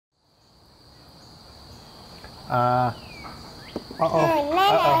Uh-oh.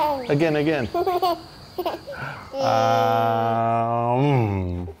 Again.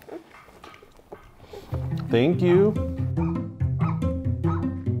 Thank you.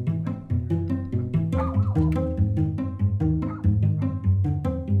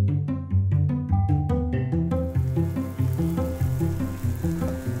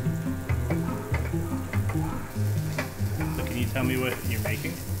 So can you tell me what you're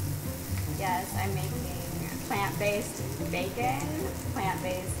making? Yes, I'm making plant-based bacon,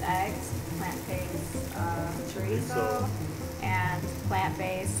 plant-based eggs, plant-based chorizo, and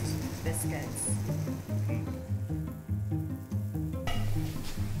plant-based biscuits.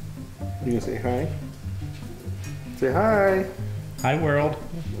 You gonna say hi? Say hi. Hi, world.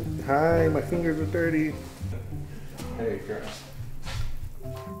 Hi, my fingers are dirty. Hey, girl.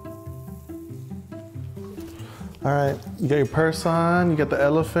 All right, you got your purse on, you got the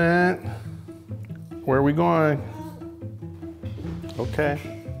elephant. Where are we going? Okay.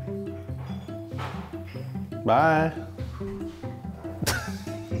 Bye.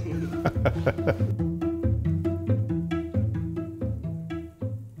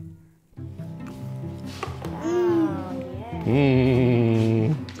 Do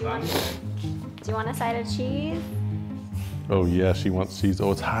you want a side of cheese? Oh yeah, she wants cheese.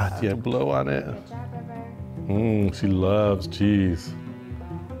 Oh, it's hot. Yeah, blow on it. Good job, River. She loves cheese.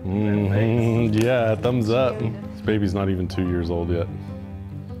 Yeah, thumbs up. This baby's not even 2 years old yet.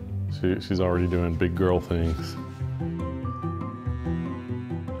 She's already doing big girl things.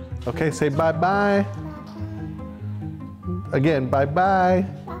 Okay, say bye-bye. Again, bye-bye.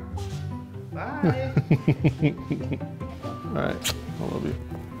 Bye. All right, I love you.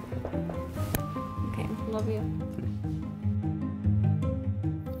 Okay, love you.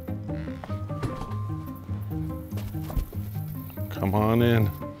 Come on in.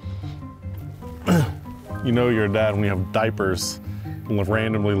 You know you're a dad when you have diapers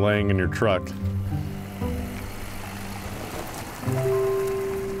randomly laying in your truck.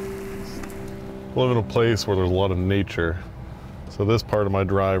 I live in a place where there's a lot of nature. So this part of my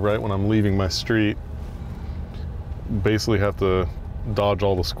drive, right when I'm leaving my street, basically have to dodge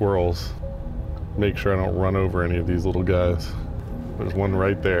all the squirrels, make sure I don't run over any of these little guys. There's one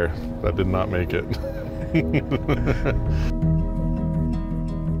right there that did not make it.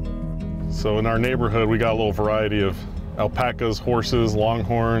 So in our neighborhood, we got a little variety of alpacas, horses,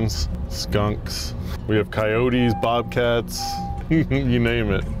 longhorns, skunks. We have coyotes, bobcats, you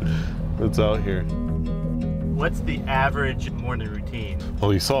name it. It's out here. What's the average morning routine?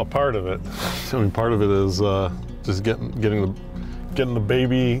 Well, you saw part of it. I mean, part of it is just getting the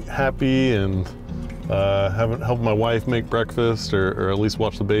baby happy and helping my wife make breakfast, or at least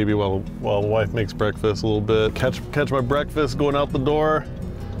watch the baby while the wife makes breakfast a little bit. Catch my breakfast going out the door.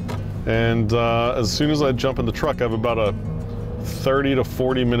 And as soon as I jump in the truck, I have about a 30 to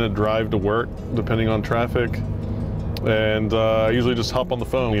 40 minute drive to work, depending on traffic. And I usually just hop on the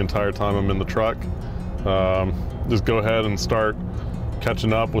phone the entire time I'm in the truck. Just go ahead and start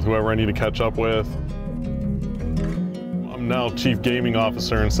catching up with whoever I need to catch up with. I'm now Chief Gaming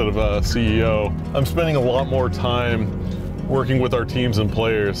Officer instead of a CEO. I'm spending a lot more time working with our teams and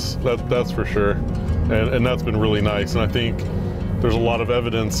players, that's for sure. And that's been really nice. And I think there's a lot of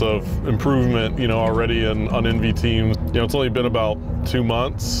evidence of improvement, already on NV teams. It's only been about 2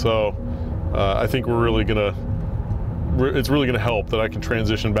 months, so I think it's really gonna help that I can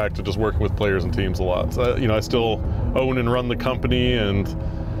transition back to just working with players and teams a lot. So, I still own and run the company, and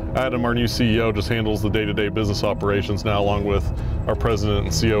Adam, our new CEO, just handles the day-to-day business operations now, along with our president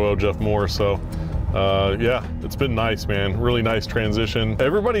and COO, Jeff Moore. So yeah, it's been nice, man. Really nice transition.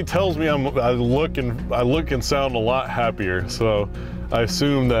 Everybody tells me I look and sound a lot happier. So I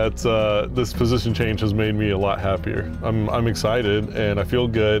assume that this position change has made me a lot happier. I'm excited and I feel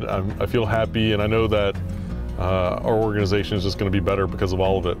good. I feel happy, and I know that our organization is just going to be better because of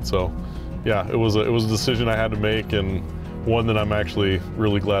all of it. So yeah, it was a decision I had to make, and one that I'm actually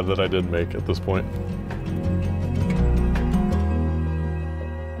really glad that I did make at this point.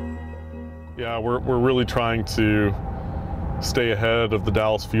 Yeah, we're really trying to stay ahead of the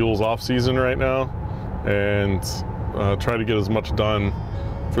Dallas Fuels off season right now, and try to get as much done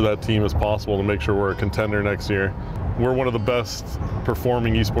for that team as possible to make sure we're a contender next year. We're one of the best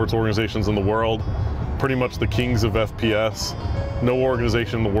performing esports organizations in the world, pretty much the kings of FPS. No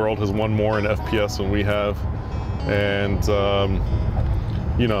organization in the world has won more in FPS than we have, and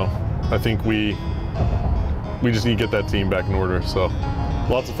I think we just need to get that team back in order. So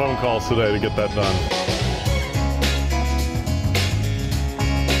lots of phone calls today to get that done.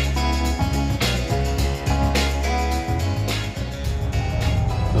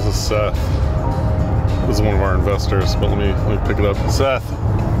 This is Seth. This is one of our investors, but let me pick it up. Seth.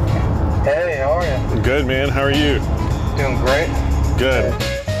 Hey, how are you? Good, man. How are you? Doing great. Good.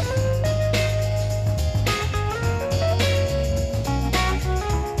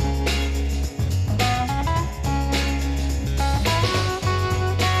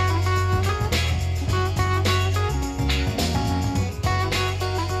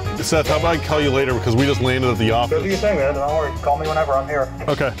 Seth, how about I call you later because we just landed at the office. Go do your thing, man. Don't worry. Call me whenever I'm here.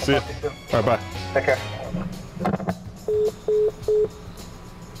 Okay, see you. All right, bye. Take care.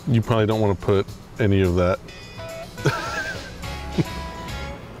 You probably don't want to put any of that.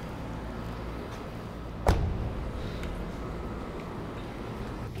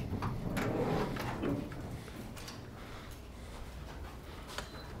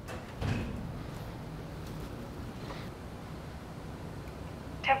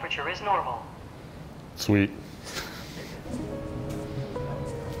 Temperature is normal. Sweet.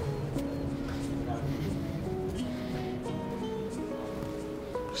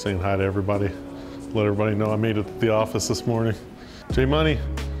 Saying hi to everybody. Let everybody know I made it to the office this morning. J Money.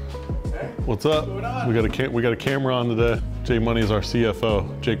 Hey. What's up? What's going on? We got a camera on today. J Money is our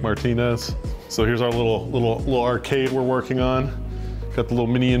CFO, Jake Martinez. So here's our little arcade we're working on. Got the little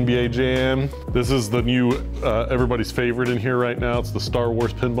mini NBA Jam. This is the new everybody's favorite in here right now. It's the Star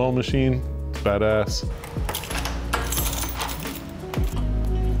Wars pinball machine. It's badass.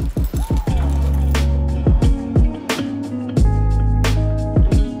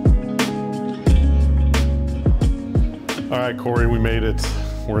 All right, Corey, we made it.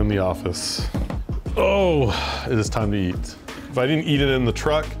 We're in the office. Oh, it is time to eat. If I didn't eat it in the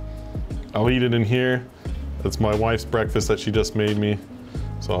truck, I'll eat it in here. It's my wife's breakfast that she just made me.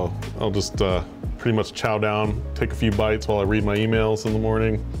 So I'll just pretty much chow down, take a few bites while I read my emails in the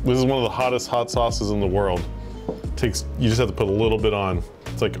morning. This is one of the hottest hot sauces in the world. You just have to put a little bit on.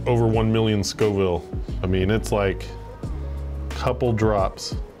 It's like over 1 million Scoville. I mean, it's like a couple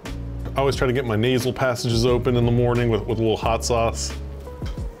drops. I always try to get my nasal passages open in the morning with a little hot sauce.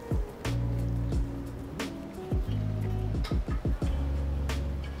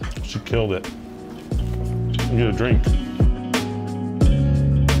 She killed it. Get a drink.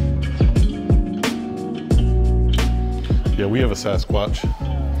 Yeah, we have a Sasquatch.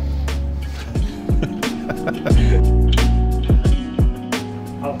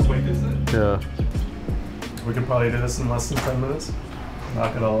 How quick is it? Yeah. We could probably do this in less than 10 minutes.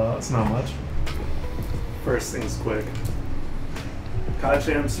 Knock it all out. It's not much. First thing's quick. Kai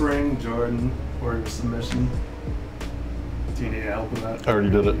champs ring, Jordan, order submission. Do you need help with that? I already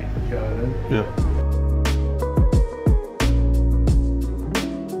did it. Got it in? Yeah.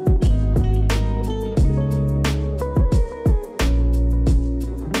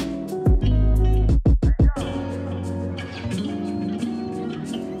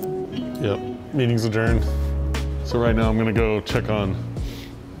 Yep, meeting's adjourned. So right now I'm gonna go check on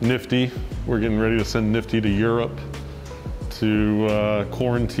Nifty. We're getting ready to send Nifty to Europe to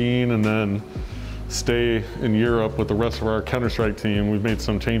quarantine and then stay in Europe with the rest of our Counter-Strike team. We've made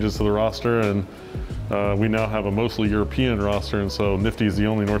some changes to the roster and we now have a mostly European roster, and so Nifty is the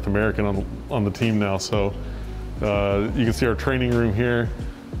only North American on the team now. So you can see our training room here.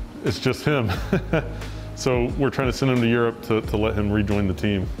 It's just him. So we're trying to send him to Europe to let him rejoin the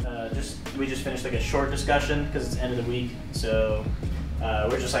team. We just finished like a short discussion because it's end of the week, so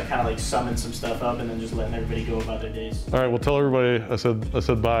we're just like kind of like summing some stuff up and then just letting everybody go about their days. All right, well, tell everybody I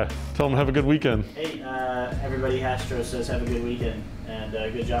said bye. Tell them have a good weekend. Hey, everybody, Hastro says have a good weekend and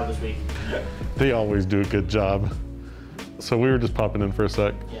good job this week. They always do a good job. So we were just popping in for a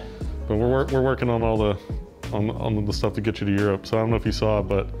sec. Yeah. But we're working on all the stuff to get you to Europe. So I don't know if you saw it,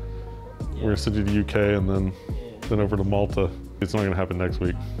 but we're gonna send you to UK and then over to Malta. It's not gonna happen next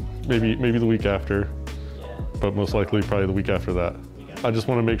week. Maybe the week after, but most likely probably the week after that. I just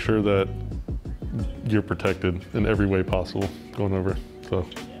want to make sure that you're protected in every way possible going over. So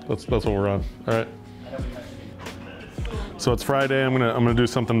that's what we're on. All right. So it's Friday. I'm gonna do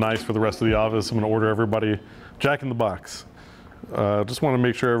something nice for the rest of the office. I'm gonna order everybody Jack in the Box. Just want to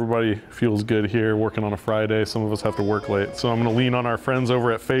make sure everybody feels good here working on a Friday. Some of us have to work late, so I'm gonna lean on our friends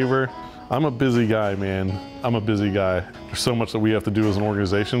over at Favor. I'm a busy guy, man. I'm a busy guy. There's so much that we have to do as an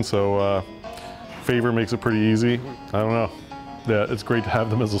organization, so Favor makes it pretty easy. I don't know. Yeah, it's great to have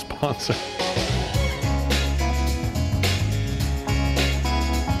them as a sponsor.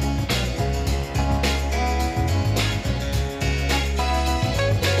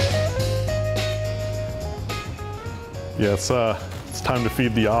 Yeah, it's time to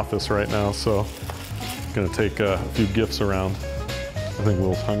feed the office right now, so I'm gonna take a few gifts around. I think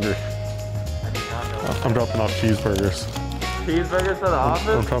Will's hungry. I'm dropping off cheeseburgers. Cheeseburgers for the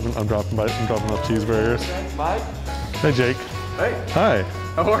office? I'm dropping off cheeseburgers. Mike? Hey, Jake. Hey, Hi.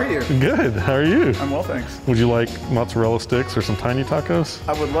 how are you? Good. How are you? I'm well, thanks. Would you like mozzarella sticks or some tiny tacos?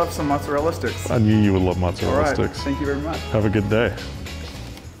 I would love some mozzarella sticks. I knew you would love All mozzarella right, sticks. thank you very much. Have a good day.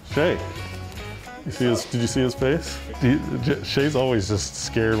 Shay, did you see his face? Shay's always just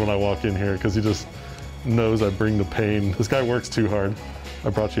scared when I walk in here because he just knows I bring the pain. This guy works too hard. I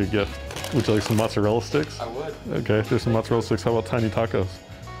brought you a gift. Would you like some mozzarella sticks? I would. Okay, there's some mozzarella sticks. How about tiny tacos?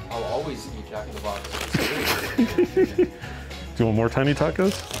 I'll always eat Jack in the Box. Do you want more tiny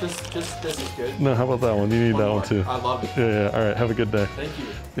tacos? Just this is good. No, how about that one? You need that one too. I love it. Yeah, all right, have a good day. Thank you.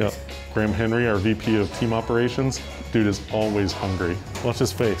 Yep. Graham Henry, our VP of Team Operations. Dude is always hungry. Watch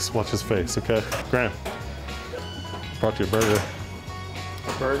his face, okay? Graham, brought you a burger.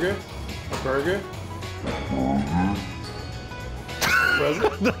 A burger? A burger?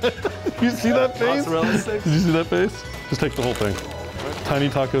 You see that face? Mozzarella sticks? Did you see that face? Just take the whole thing. Tiny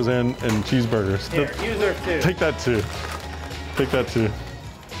tacos and cheeseburgers. Here, use her too. Take that too. Take that too.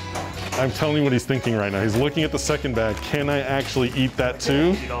 I'm telling you what he's thinking right now. He's looking at the second bag. Can I actually eat that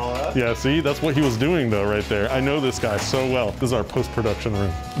too? Eat all that? Yeah, see? That's what he was doing though right there. I know this guy so well. This is our post-production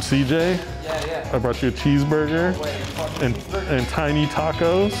room. CJ, Yeah. I brought you a cheeseburger and tiny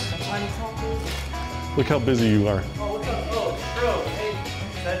tacos. Tiny tacos? Look how busy you are. Oh, what's up? Oh, bro,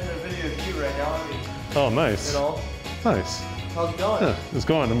 hey, sending a video of you right now. Oh, nice. You know? Nice. How's it going? Yeah, it's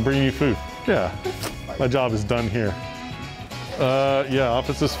going. I'm bringing you food. Yeah, my job is done here. Yeah,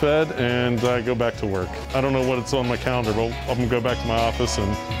 office is fed and I go back to work. I don't know what it's on my calendar, but I'm gonna go back to my office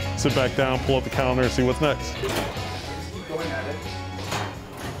and sit back down, pull up the calendar and see what's next. Keep going at it.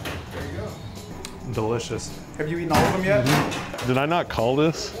 There you go. Delicious. Have you eaten all of them yet? Did I not call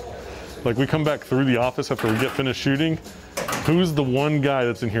this? Like we come back through the office after we get finished shooting. Who's the one guy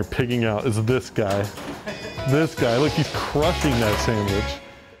that's in here pigging out? It's this guy. This guy. Look, he's crushing that sandwich.